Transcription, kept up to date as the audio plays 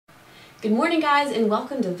Good morning, guys, and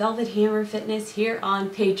welcome to Velvet Hammer Fitness here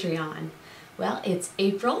on Patreon. Well, it's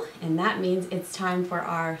April, and that means it's time for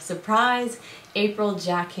our surprise April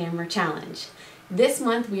Jackhammer Challenge. This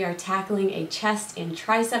month we are tackling a chest and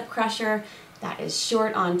tricep crusher that is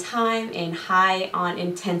short on time and high on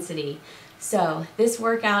intensity. So this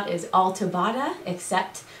workout is all Tabata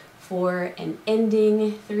except for an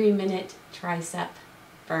ending 3-minute tricep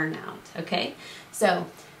burnout, okay? So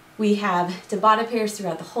we have Tabata pairs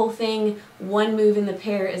throughout the whole thing. One move in the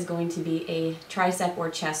pair is going to be a tricep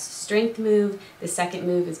or chest strength move. The second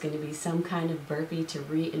move is going to be some kind of burpee to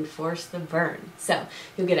reinforce the burn. So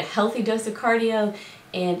you'll get a healthy dose of cardio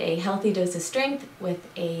and a healthy dose of strength with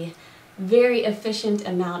a very efficient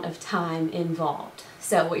amount of time involved.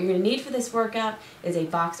 So what you're going to need for this workout is a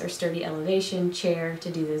box or sturdy elevation chair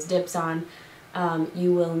to do those dips on.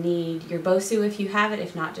 You will need your Bosu if you have it.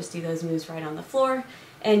 If not, just do those moves right on the floor.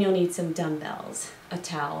 And you'll need some dumbbells, a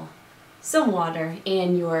towel, some water,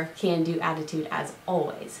 and your can-do attitude as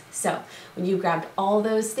always. So when you've grabbed all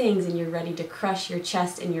those things and you're ready to crush your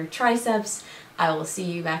chest and your triceps, I will see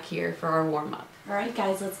you back here for our warm-up. All right,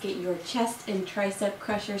 guys, let's get your chest and tricep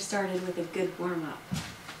crusher started with a good warm-up.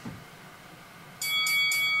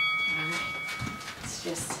 All right, let's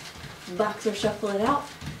just box or shuffle it out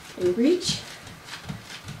and reach.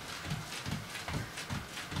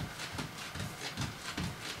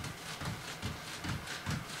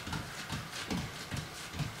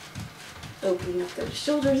 Opening up those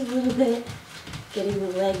shoulders a little bit, getting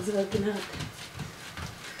the legs woken up.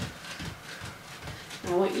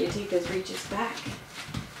 I want you to take those reaches back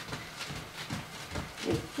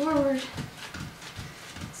and forward,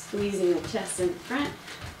 squeezing the chest in front.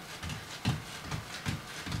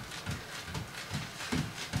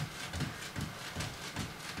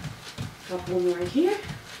 Couple more here.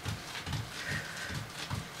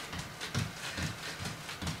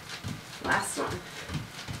 Last one.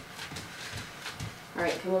 All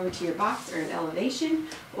right, come over to your box or an elevation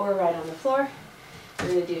or right on the floor. We're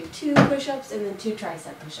going to do 2 push-ups and then 2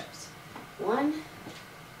 tricep push-ups. 1,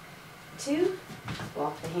 2,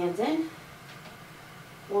 walk the hands in.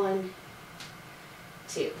 1,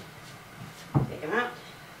 2. Take them out.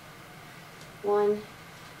 1,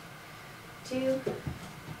 2.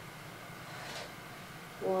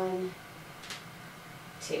 1,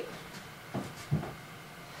 2.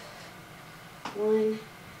 1,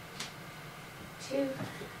 2.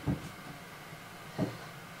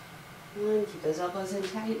 1, keep those elbows in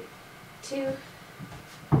tight. 2.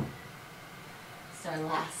 It's our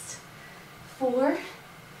last 4.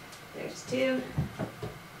 There's 2.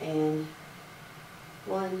 And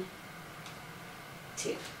 1,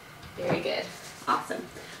 2. Very good. Awesome.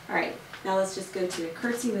 All right, now let's just go to a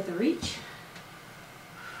curtsy with a reach.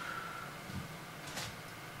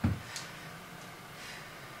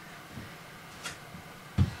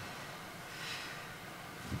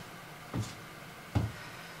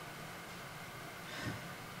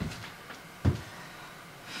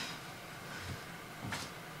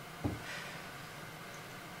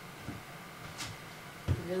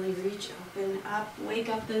 Really reach, open up, wake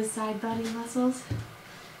up those side body muscles.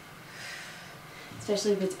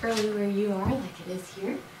 Especially if it's early where you are, like it is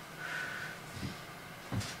here.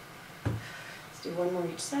 Let's do 1 more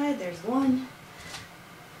each side. There's 1.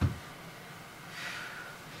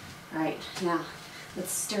 Alright, now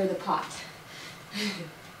let's stir the pot.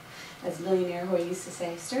 As Millionaire Hoy used to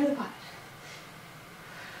say, stir the pot.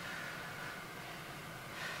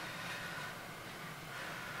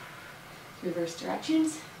 Reverse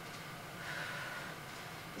directions.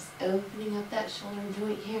 Just opening up that shoulder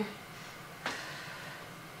joint here.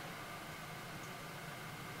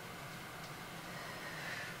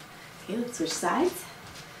 Okay, let's switch sides.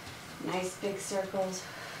 Nice big circles.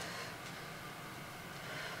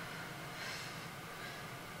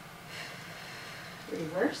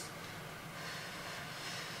 Reverse.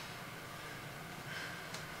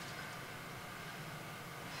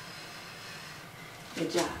 Good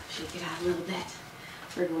job. Shake it out a little bit.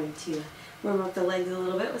 We're going to warm up the legs a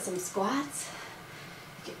little bit with some squats.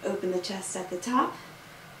 You can open the chest at the top.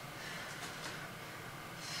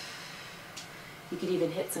 You could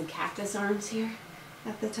even hit some cactus arms here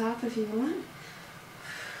at the top if you want.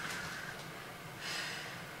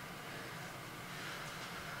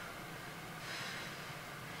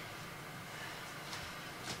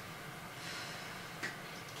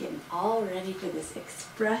 Getting all ready for this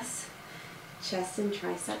express chest and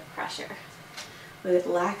tricep crusher. When it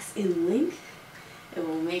lacks in length, it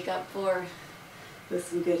will make up for with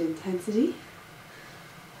some good intensity.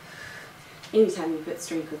 Anytime you put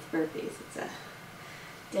strength with burpees, it's a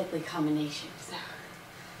deadly combination. So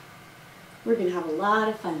we're going to have a lot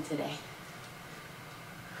of fun today.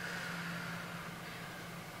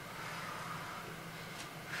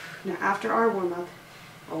 Now after our warm-up,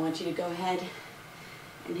 I want you to go ahead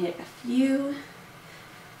and hit a few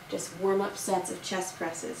just warm-up sets of chest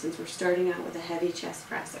presses since we're starting out with a heavy chest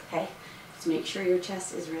press, okay? So make sure your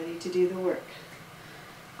chest is ready to do the work.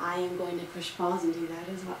 I am going to push pause and do that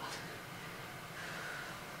as well.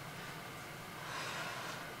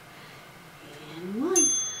 And 1.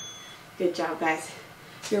 Good job, guys.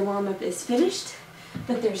 Your warm-up is finished,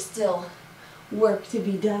 but there's still work to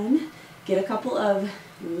be done. Get a couple of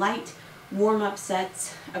light warm-up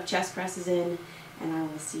sets of chest presses in, and I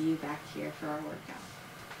will see you back here for our workout.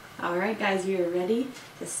 Alright guys, you are ready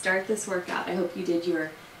to start this workout. I hope you did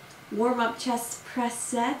your warm-up chest press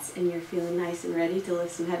sets and you're feeling nice and ready to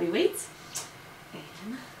lift some heavy weights.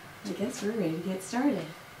 And I guess we're ready to get started.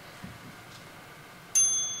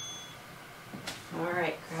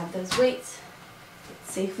 Alright, grab those weights. Get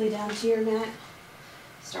safely down to your mat.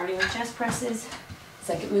 Starting with chest presses.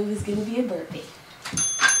 Second move is going to be a burpee.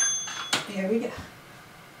 Here we go.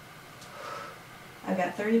 I've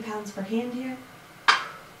got 30 pounds per hand here.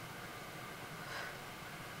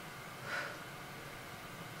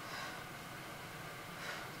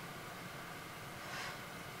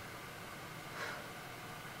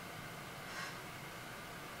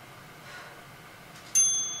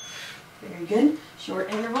 Very good.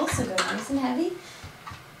 Short intervals, so go nice and heavy.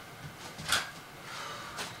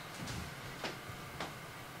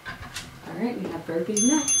 Alright, we have burpees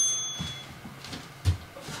next.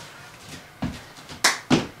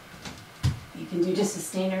 You can do just a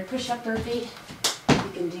standard push-up burpee.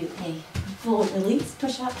 You can do a full release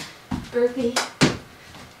push-up burpee.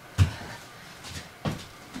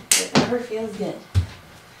 Whatever feels good.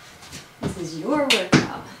 This is your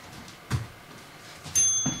workout.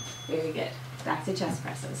 Very good. Back to chest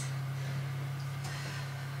presses.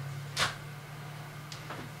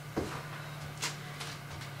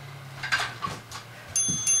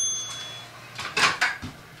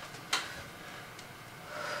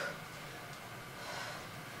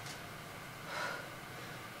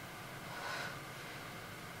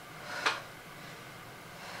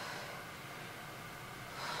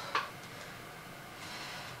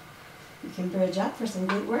 You can bridge up for some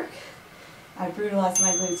glute work. I brutalized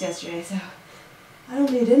my glutes yesterday, so I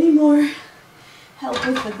don't need any more help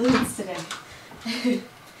with the glutes today.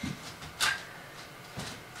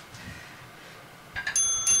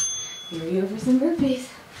 Here we go for some burpees.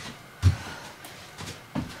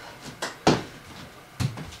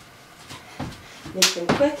 Make them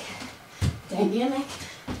quick, dynamic,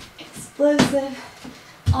 explosive,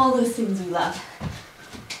 all those things we love.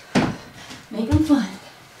 Make them fun.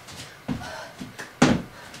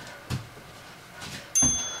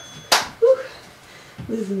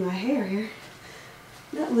 Losing my hair here.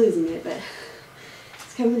 Not losing it, but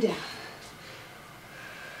it's coming down.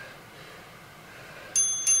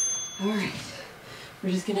 Alright. We're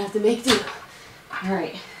just gonna have to make do.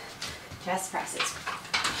 Alright. Chest presses.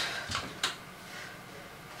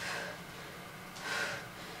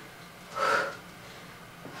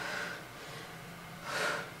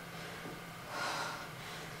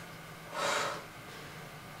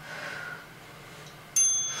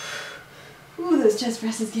 Ooh, those chest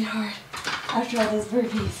presses get hard after all those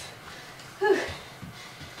burpees. Whew.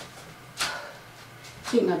 I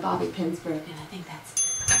think my bobby pin's broken. I think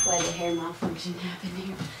that's why the hair malfunction happened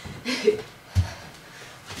here.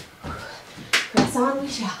 Press on we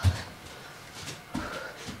shall.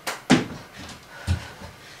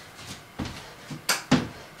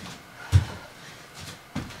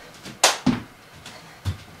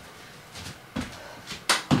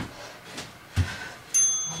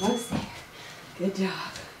 Almost there. Good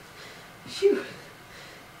job. Phew.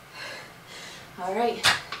 All right,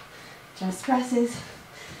 chest presses,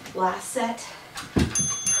 last set.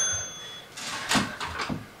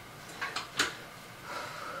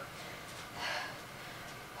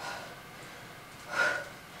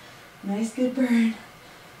 Nice, good burn.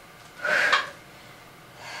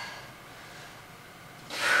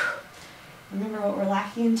 Remember what we're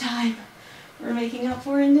lacking in time, we're making up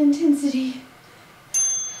for in intensity.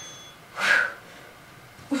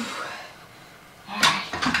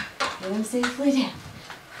 Get them safely down.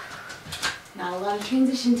 Not a lot of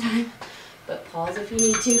transition time, but pause if you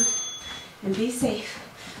need to, and be safe.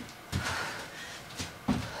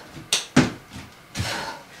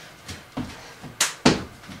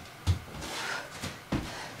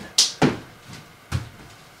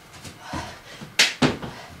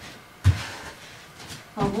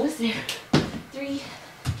 Almost there. 3,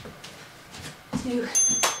 2,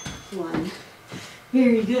 1.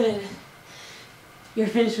 Very good. You're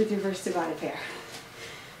finished with your first Tabata pair.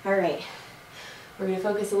 All right, we're gonna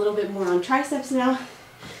focus a little bit more on triceps now.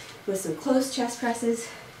 with some close chest presses.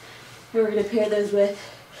 And we're going to pair those with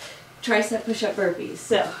tricep push-up burpees.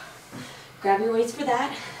 So grab your weights for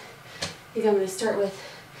that. I think I'm going to start with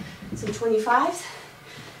some 25s.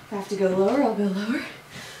 If I have to go lower, I'll go lower.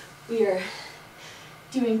 We are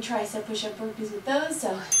doing tricep push-up burpees with those,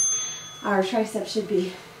 so our triceps should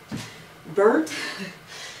be burnt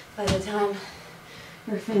by the time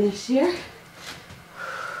we're finished here.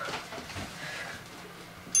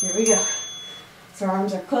 Here we go. So our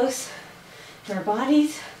arms are close to our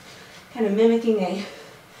bodies, kind of mimicking a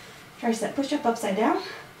tricep push-up upside down.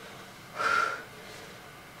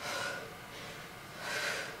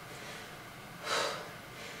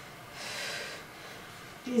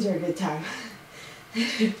 These are a good time.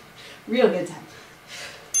 Real good time.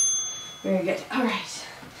 Very good. All right.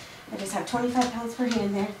 I just have 25 pounds per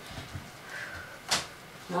hand there.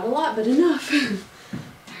 Not a lot, but enough.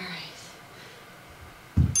 All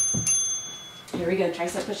right. Here we go.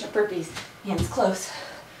 Tricep push-up burpees. Hands close.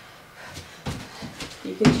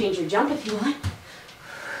 You can change your jump if you want.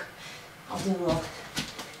 I'll do a little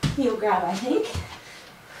heel grab, I think.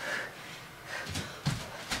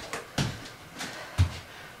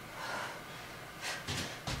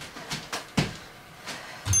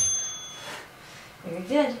 Very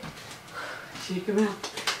good. Shake them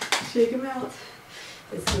out. Shake them out.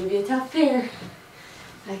 It's going to be a tough pair.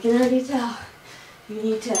 I can already tell. You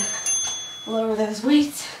need to lower those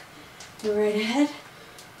weights. Go right ahead.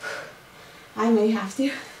 I may have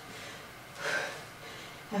to.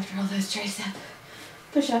 After all those tricep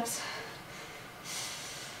push-ups.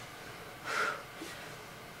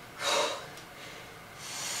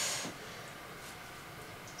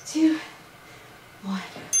 2, 1.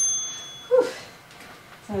 Whew.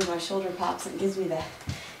 Sometimes my shoulder pops and gives me the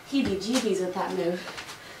heebie-jeebies with that move.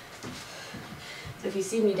 So if you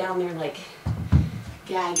see me down there like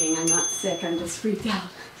gagging, I'm not sick, I'm just freaked out.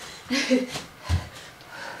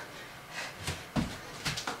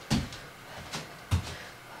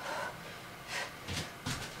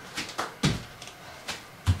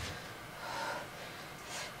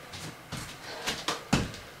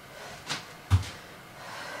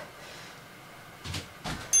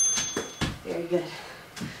 Very good.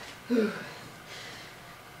 Whew.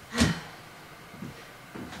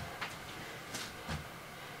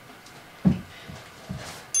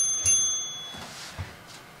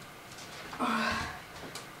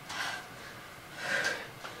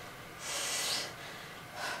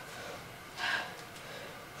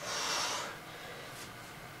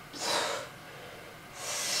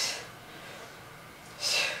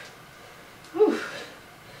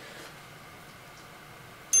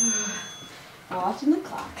 Watching the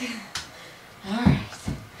clock. All right.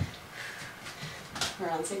 We're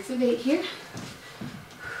on 6 of 8 here.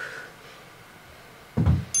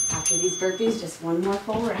 After these burpees, just one more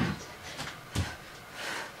full round.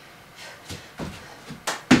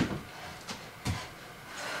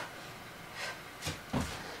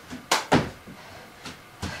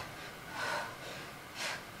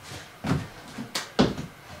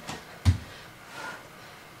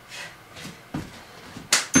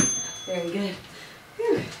 Very good.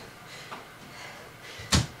 Whew.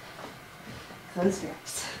 Close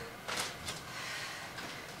reps.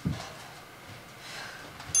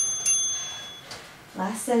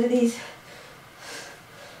 Last set of these.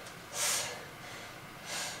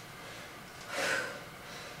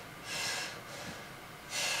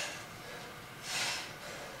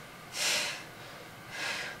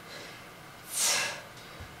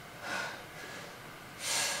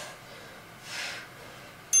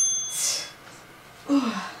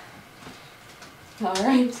 All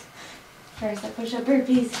right, tricep push-up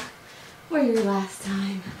burpees for your last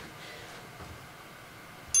time.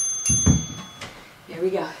 Here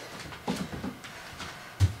we go.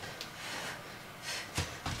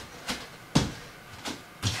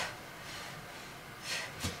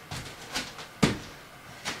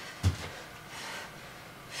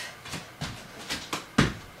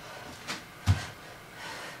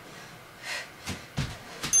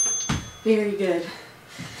 Very good.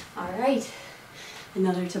 All right.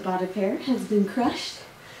 Another Tabata pair has been crushed.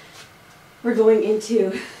 We're going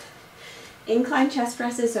into incline chest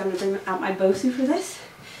presses, so I'm going to bring out my Bosu for this.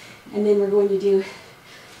 And then we're going to do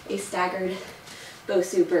a staggered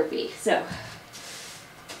Bosu burpee. So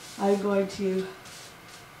I'm going to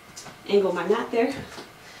angle my mat there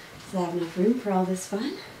so I have enough room for all this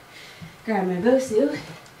fun. Grab my Bosu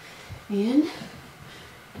and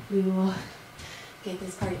we will get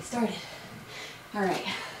this party started. All right.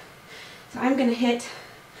 So I'm going to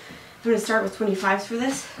start with 25s for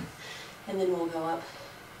this, and then we'll go up.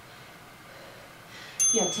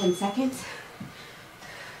 You have 10 seconds.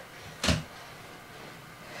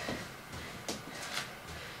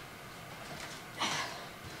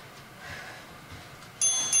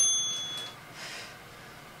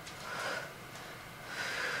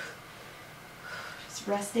 Just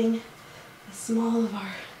resting the small of our,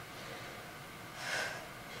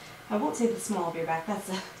 I won't say the small of your back, that's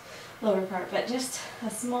the lower part, but just a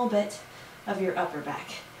small bit of your upper back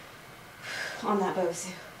on that Bosu.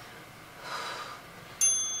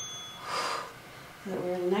 So that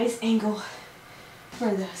we're at a nice angle for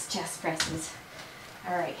those chest presses.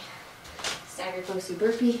 All right, staggered Bosu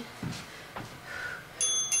burpee.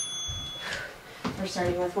 We're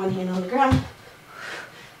starting with one hand on the ground,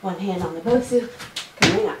 one hand on the Bosu,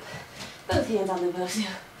 coming up. Both hands on the Bosu,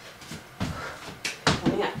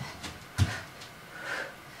 coming up.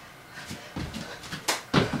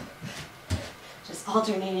 Just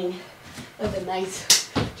alternating with a nice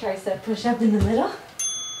tricep push up in the middle.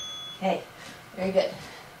 Okay, very good.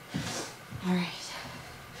 All right.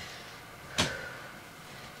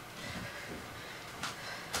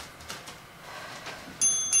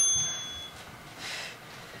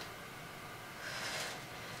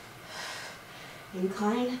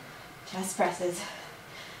 Incline chest presses.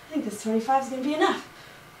 I think this 25 is going to be enough.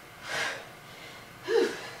 Whew.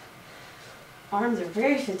 Arms are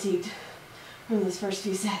very fatigued from those first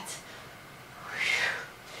few sets.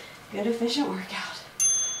 Good efficient workout.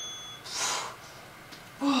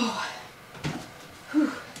 Oh.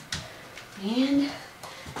 Whew. And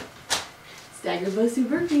staggered Bosu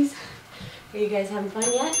burpees. Are you guys having fun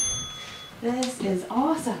yet? This is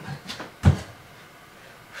awesome.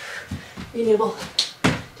 Being able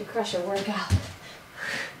to crush a workout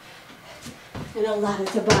and a lot of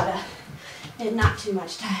Tabata in not too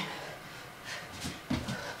much time.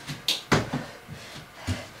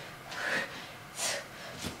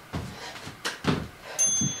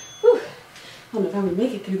 Whew. I don't know if I'm gonna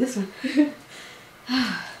make it through this one.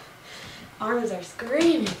 Arms are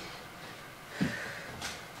screaming.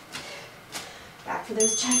 Back for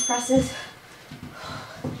those chest presses.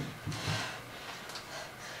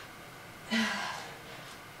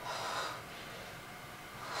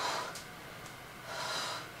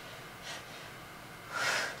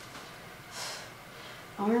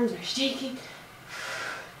 Arms are shaking.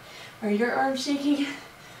 Are your arms shaking?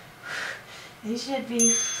 They should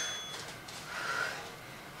be.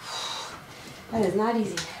 That is not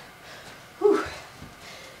easy. Whew.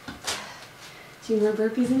 2 more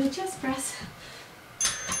burpees and a chest press.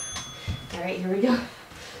 All right, here we go.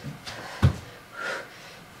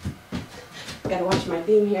 Gotta watch my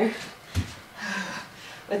beam here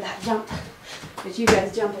with that jump. But you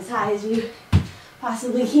guys jump as high as you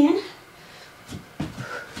possibly can.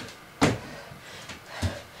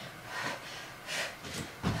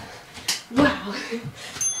 Wow.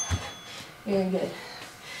 Very good.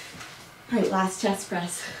 All right, last chest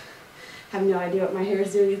press. I have no idea what my hair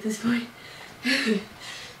is doing at this point. Here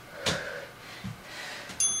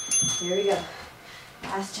we go.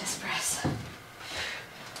 Last chest press.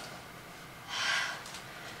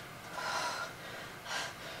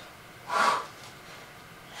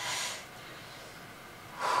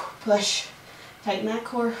 Push. Tighten that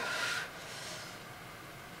core.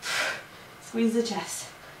 Squeeze the chest.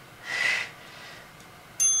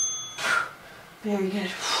 Very good.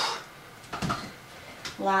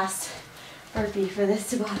 Last burpee for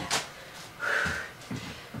this Tabata.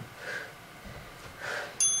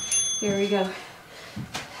 Here we go.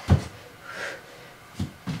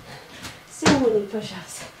 So many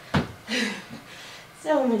push-ups.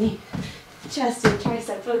 So many chest and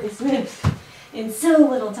tricep focused moves in so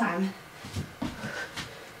little time.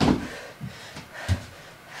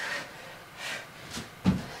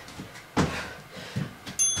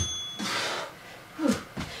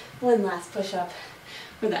 One last push-up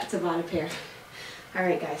for that Tabata pair. All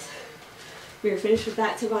right, guys. We are finished with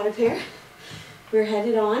that Tabata pair. We're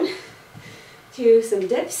headed on to some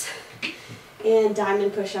dips and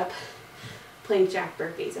diamond push-up plank jack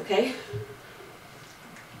burpees, okay?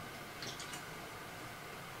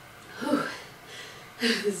 Whew.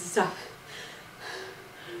 This is tough.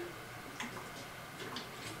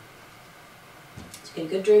 Let's get a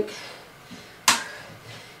good drink.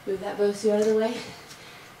 Move that Bosu out of the way.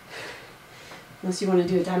 Unless you want to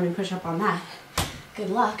do a diamond push-up on that. Good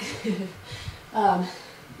luck.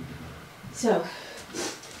 So,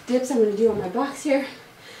 dips I'm going to do on my box here.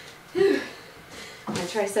 My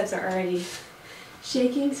triceps are already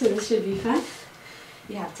shaking, so this should be fun.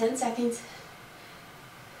 You have 10 seconds.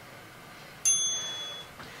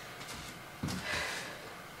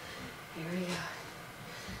 Here we go.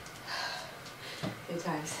 Good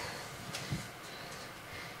times.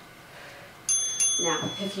 Now,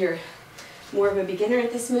 if you're more of a beginner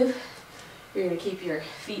at this move, you're going to keep your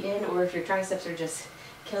feet in, or if your triceps are just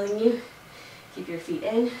killing you, keep your feet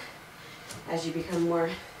in. As you become more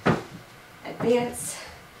advanced,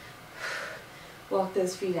 Walk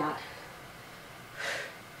those feet out.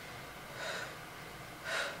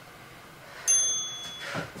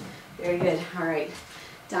 Very good. All right.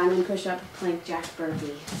 Diamond push-up, plank jack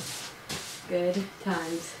burpee. Good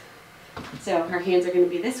times. So our hands are going to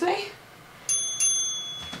be this way.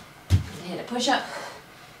 Hit a push-up,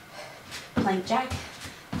 plank jack,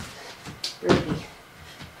 burpee.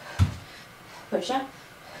 Push-up,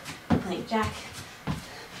 plank jack,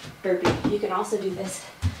 burpee. You can also do this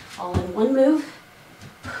all in one move.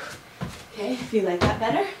 Okay, if you like that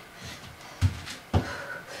better.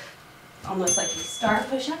 Almost like a star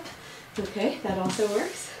push-up. Okay, that also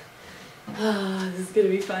works. Oh, this is gonna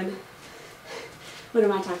be fun. What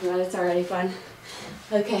am I talking about? It's already fun.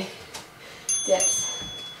 Okay, dips.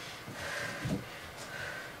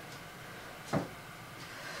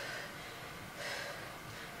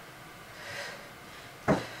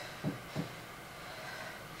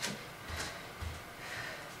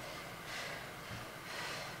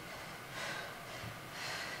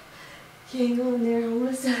 Hang on there,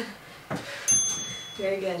 almost done.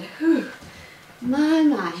 Very good. Whew.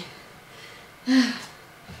 My.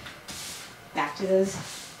 Back to those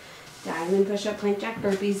diamond push-up, plank jack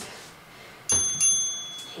burpees.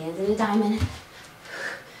 Hands in a diamond.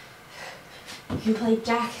 You can plank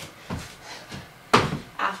jack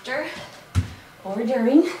after or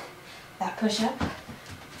during that push-up.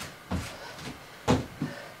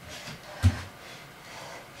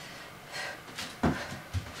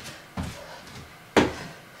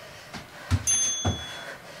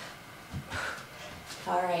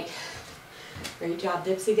 All right, great job,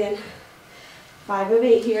 dips again. 5 of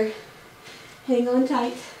 8 here. Hang on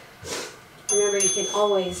tight. Remember, you can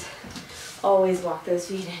always walk those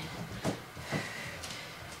feet in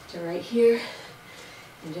to right here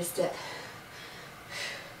and just dip.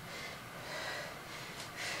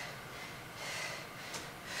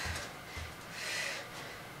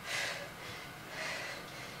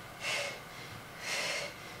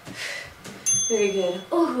 Very good.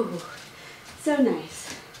 Oh, so nice.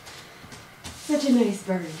 Such a nice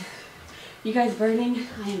burn. You guys burning?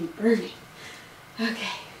 I am burning.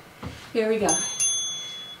 Okay, here we go.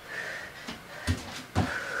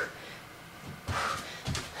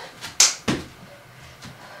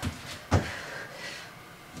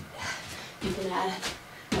 You can add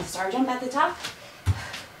a star jump at the top.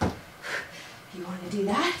 If you want to do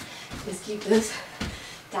that, just keep those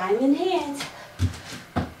diamond hands.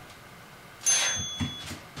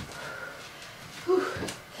 Whew.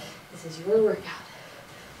 This is your workout.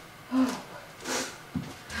 Oh.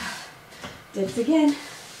 Dips again.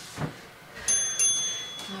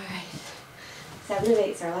 All right. 7 of 8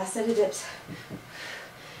 is our last set of dips.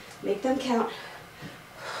 Make them count.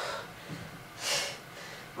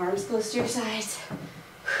 Arms close to your sides.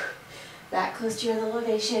 Back close to your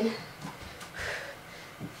elevation.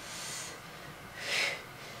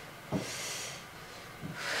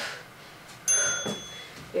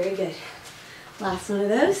 Very good. Last one of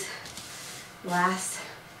those. Last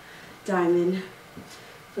diamond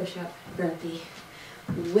push-up burpee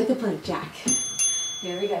with a plank jack.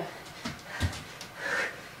 Here we go.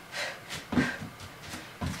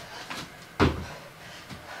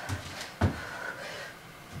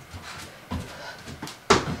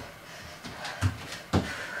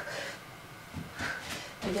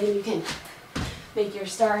 Again, you can make your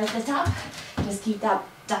star at the top. Just keep that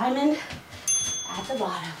diamond at the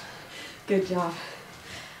bottom. Good job.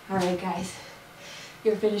 All right, guys.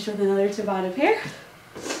 You're finished with another Tabata pair.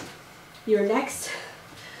 Your next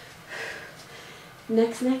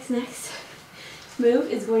move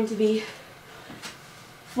is going to be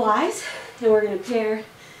flies, and we're going to pair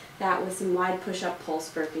that with some wide push-up pulse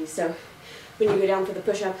burpees. So when you go down for the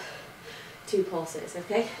push-up, 2 pulses,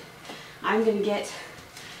 okay? I'm going to get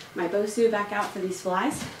my Bosu back out for these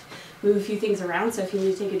flies, move a few things around, so if you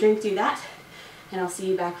need to take a drink, do that, and I'll see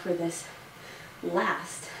you back for this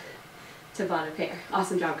last Tabata pair.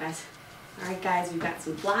 Awesome job, guys. All right, guys, we've got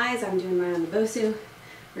some flies. I'm doing mine on the Bosu.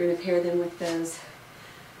 We're going to pair them with those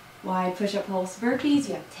wide push-up pulse burpees.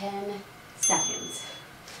 You have 10 seconds.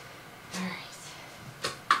 All right.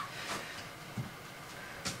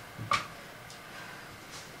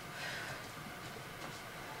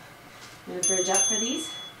 I'm going to bridge up for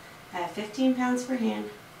these. I have 15 pounds per hand.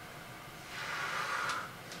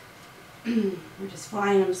 We're just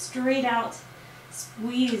flying them straight out,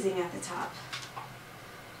 squeezing at the top.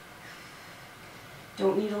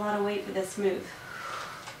 Don't need a lot of weight for this move.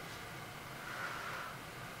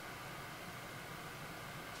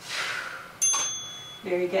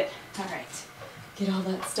 Very good. All right. Get all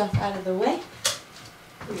that stuff out of the way.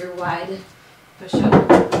 Your wide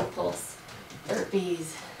push-up pulse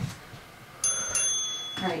burpees.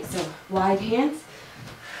 All right, so wide hands,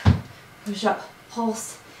 push up,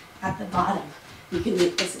 pulse at the bottom. You can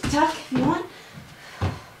make this a tuck if you want.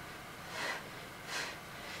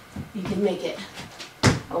 You can make it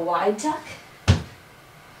a wide tuck.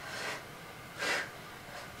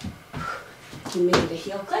 You can make it a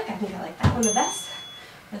heel click. I think I like that one the best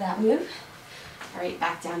for that move. All right,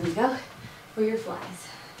 back down you go for your flies.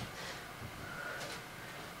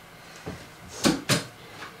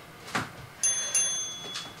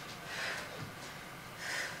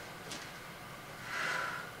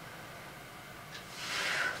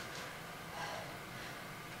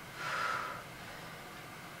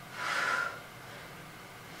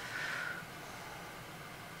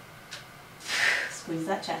 Squeeze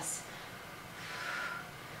that chest.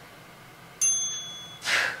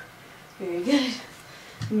 Very good.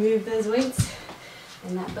 Move those weights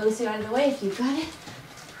and that Bosu out of the way if you've got it.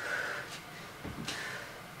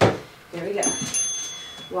 There we go.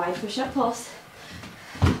 Wide push-up pulse.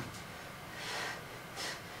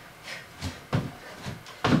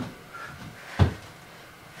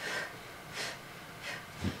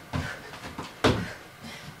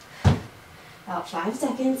 About 5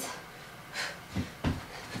 seconds.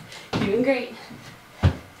 Doing great.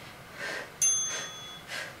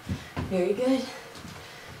 Very good.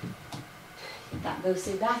 Get that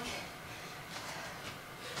Bosu back.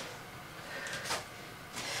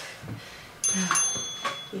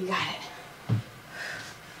 You got it.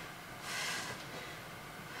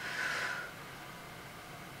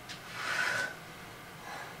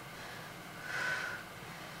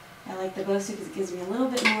 I like the Bosu because it gives me a little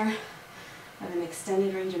bit more of an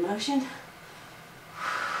extended range of motion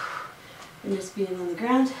than just being on the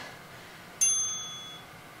ground.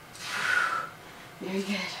 Very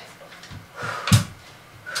good.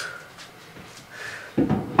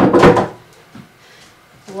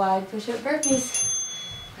 Wide push-up burpees.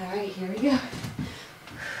 All right, here we go.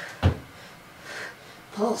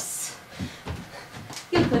 Pulse.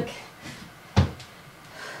 Heel click.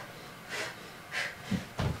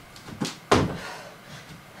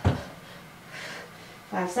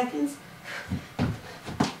 Five seconds.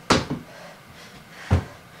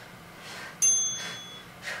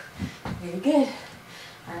 Very good.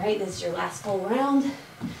 All right, this is your last full round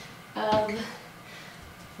of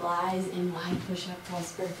flies and wide push-up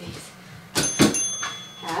pulse burpees.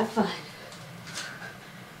 Have fun.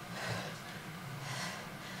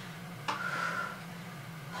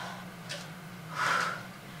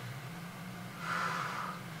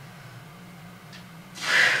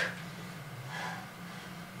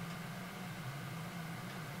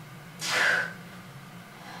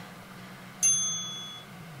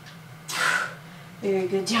 Very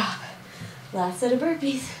good job. Last set of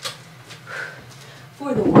burpees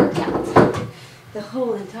for the workout. The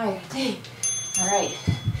whole entire thing. All right,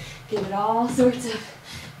 give it all sorts of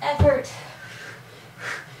effort.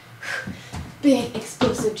 Big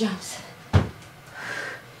explosive jumps.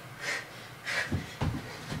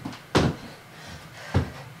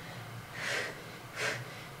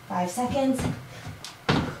 Five seconds.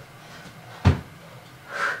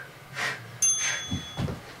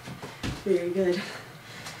 Very good.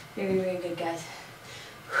 Very, very good, guys.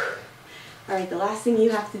 All right, the last thing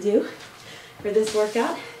you have to do for this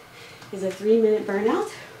workout is a 3-minute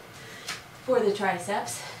burnout for the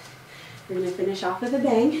triceps. We're going to finish off with a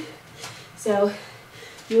bang. So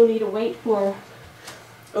you'll need a weight for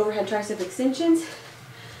overhead tricep extensions.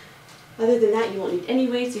 Other than that, you won't need any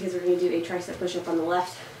weights because we're going to do a tricep push-up on the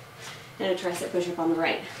left and a tricep push-up on the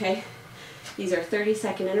right, okay? These are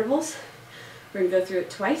 30-second intervals. We're going to go through it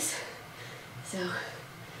twice. So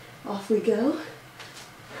off we go.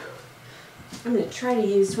 I'm going to try to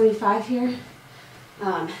use 25 here,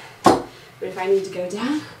 but if I need to go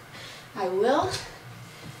down, I will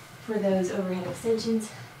for those overhead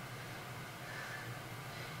extensions.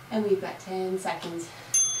 And we've got 10 seconds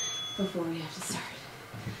before we have to start.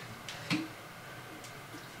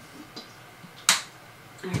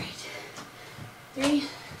 All right, 3,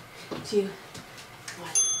 2, 1.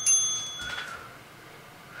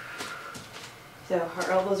 So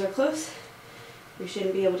our elbows are close. We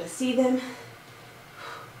shouldn't be able to see them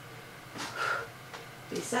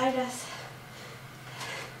beside us.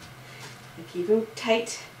 And keep them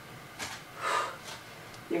tight.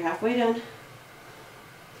 You're halfway done.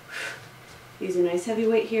 Use a nice heavy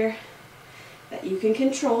weight here that you can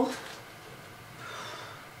control.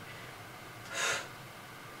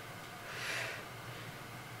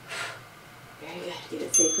 Very good. Get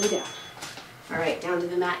it safely down. All right, down to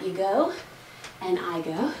the mat you go. And I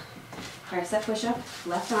go. Tricep push-up,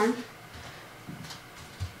 left arm.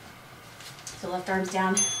 So left arm's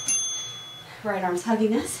down. Right arm's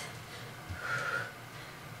hugging us.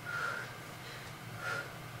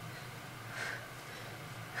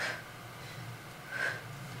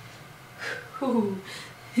 Ooh.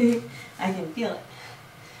 I can feel it.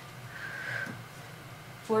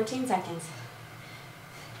 14 seconds.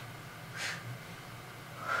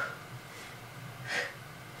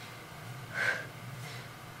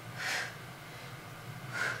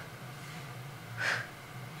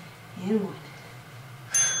 And 1.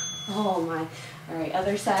 Oh my. All right,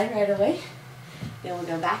 other side right away. Then we'll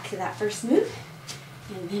go back to that first move,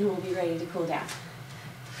 and then we'll be ready to cool down.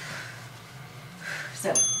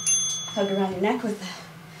 So, hug around your neck with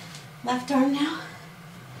the left arm now,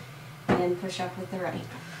 and then push up with the right.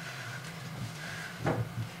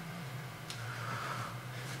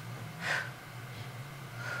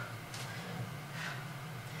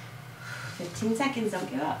 "15 seconds, don't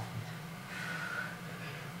give up.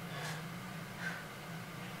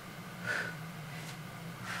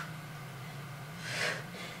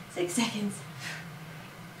 6 seconds.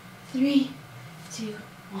 3, 2,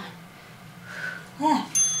 1.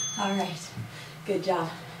 Left. All right. Good job.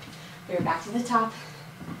 We're back to the top.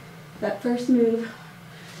 That first move.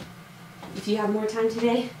 If you have more time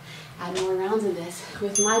today, add more rounds of this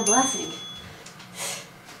with my blessing.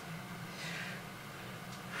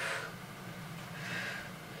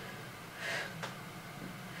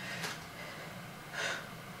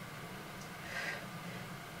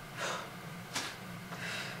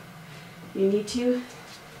 You need to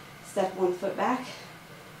step 1 foot back.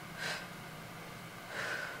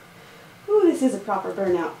 Ooh, this is a proper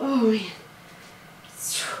burnout. Oh man.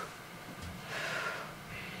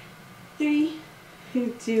 3,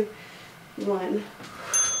 2, 1.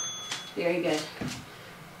 Very good.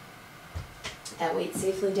 That weight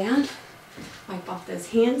safely down. Wipe off those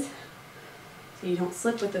hands so you don't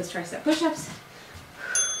slip with those tricep push-ups.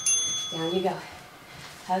 Down you go.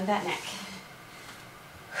 Hug that neck.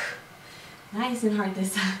 Nice and hard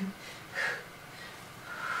this time.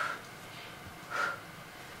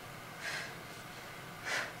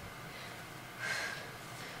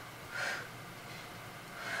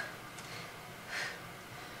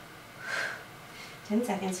 Ten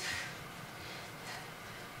seconds.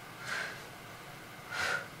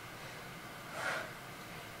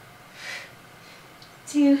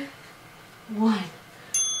 2, 1.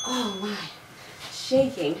 Oh my.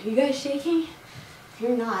 Shaking. Are you guys shaking? If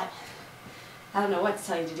you're not, I don't know what to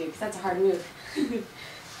tell you to do because that's a hard move.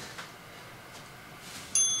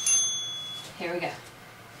 Here we go.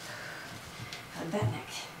 Hug that neck.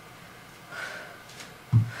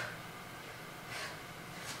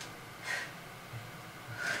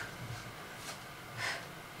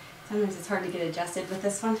 Sometimes it's hard to get adjusted with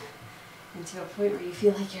this one and to a point where you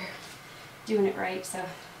feel like you're doing it right, so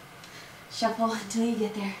shuffle until you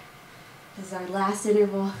get there. This is our last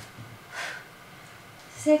interval.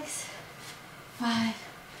 6, 5,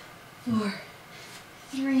 4,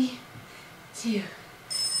 3, 2,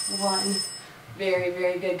 1. Very,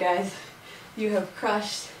 very good, guys. You have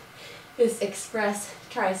crushed this express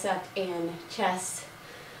tricep and chest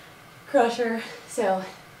crusher. So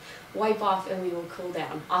wipe off and we will cool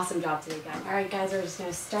down. Awesome job today, guys. All right, guys, we're just going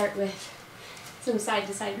to start with some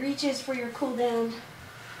side-to-side reaches for your cool down.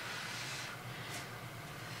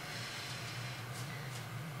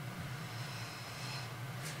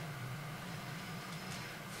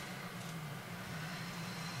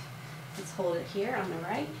 Let's hold it here on the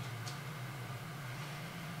right.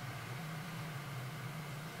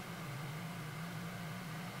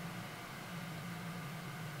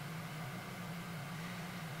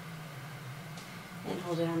 And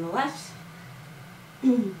hold it on the left.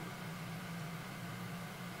 And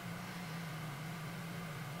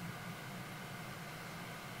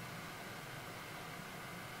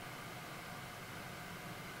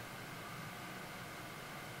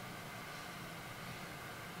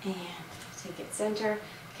take it center,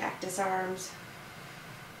 cactus arms,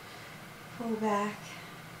 pull back.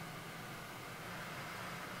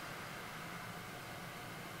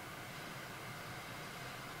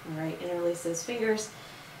 All right, interlace those fingers,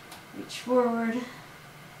 reach forward.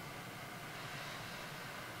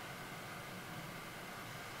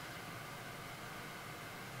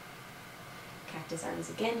 Cactus arms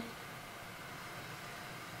again.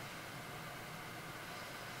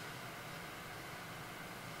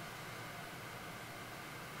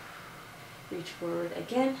 Reach forward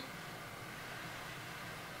again.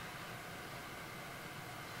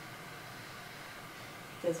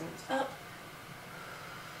 Those arms up.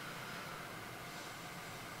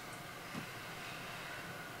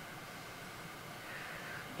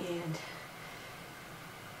 And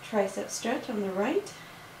tricep stretch on the right.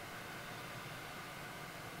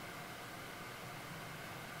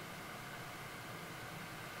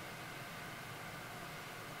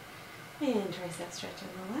 And tricep stretch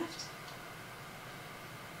on the left.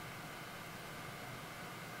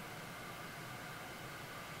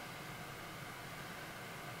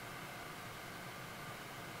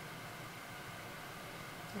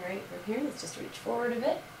 All right, from here, let's just reach forward a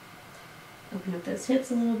bit. Open up those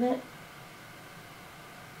hips a little bit.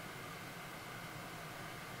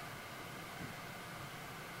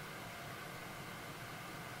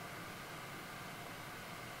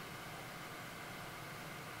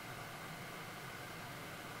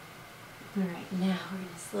 All right, now we're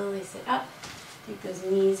going to slowly sit up, take those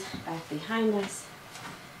knees back behind us.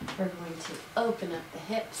 We're going to open up the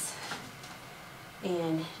hips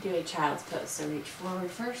and do a child's pose. So reach forward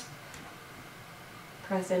first.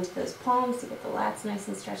 Press into those palms to get the lats nice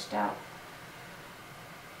and stretched out.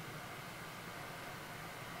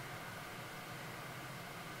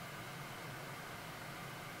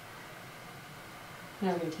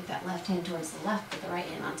 Now we're going to take that left hand towards the left, put the right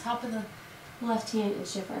hand on top of the left hand and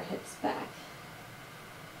shift our hips back.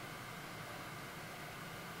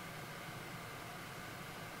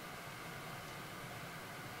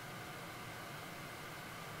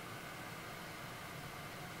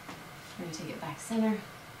 We're going to take it back center.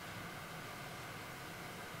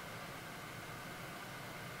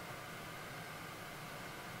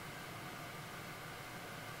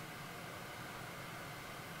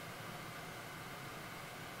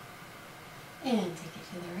 And take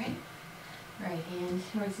it to the right. Right hand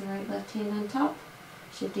towards the right, left hand on top.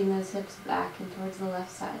 Shifting those hips back and towards the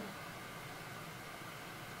left side.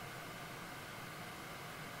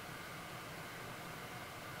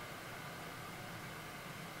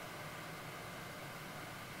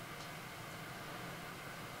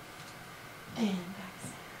 And back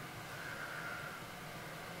center.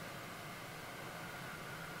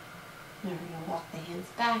 Now we're going to walk the hands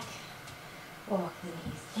back, walk the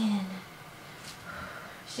knees in,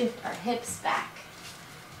 shift our hips back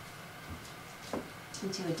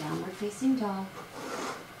into a downward facing dog.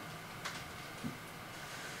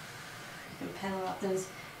 You can pedal out those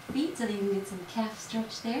feet so that you can get some calf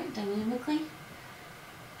stretch there dynamically.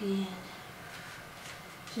 And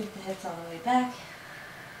shift the hips all the way back.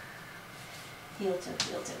 Heel toe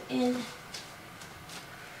in.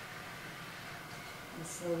 And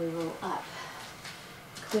slowly roll up.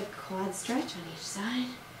 Quick quad stretch on each side.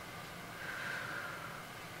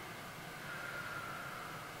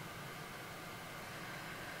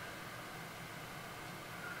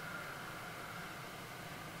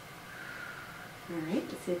 All right,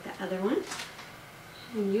 let's hit the other one.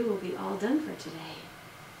 And you will be all done for today.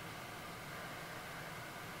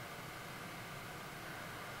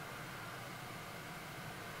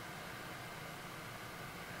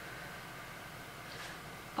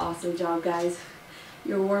 Awesome job, guys.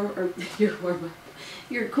 Your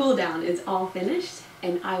cool down is all finished,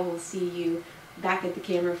 and I will see you back at the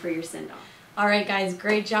camera for your send off. All right, guys,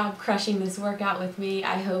 great job crushing this workout with me.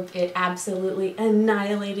 I hope it absolutely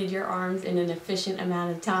annihilated your arms in an efficient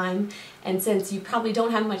amount of time. And since you probably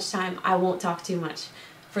don't have much time, I won't talk too much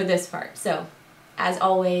for this part. So, as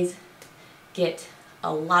always, get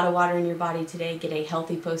a lot of water in your body today. Get a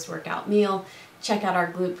healthy post-workout meal. Check out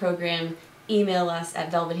our glute program. Email us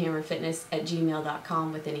at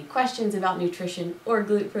velvethammerfitness@gmail.com with any questions about nutrition or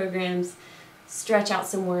glute programs. Stretch out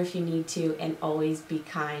some more if you need to, and always be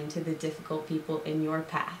kind to the difficult people in your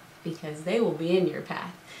path, because they will be in your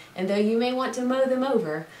path. And though you may want to mow them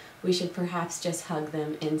over, we should perhaps just hug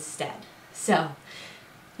them instead. So,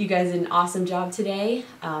 you guys did an awesome job today.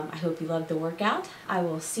 I hope you loved the workout. I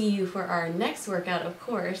will see you for our next workout, of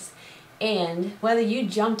course. And whether you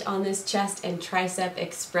jumped on this chest and tricep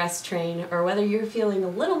express train, or whether you're feeling a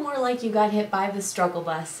little more like you got hit by the struggle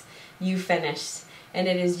bus, you finished. And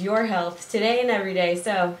it is your health today and every day.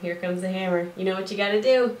 So here comes the hammer. You know what you gotta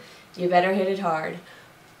do. You better hit it hard.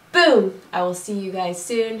 Boom! I will see you guys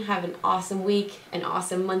soon. Have an awesome week, an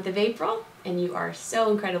awesome month of April, and you are so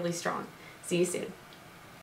incredibly strong. See you soon.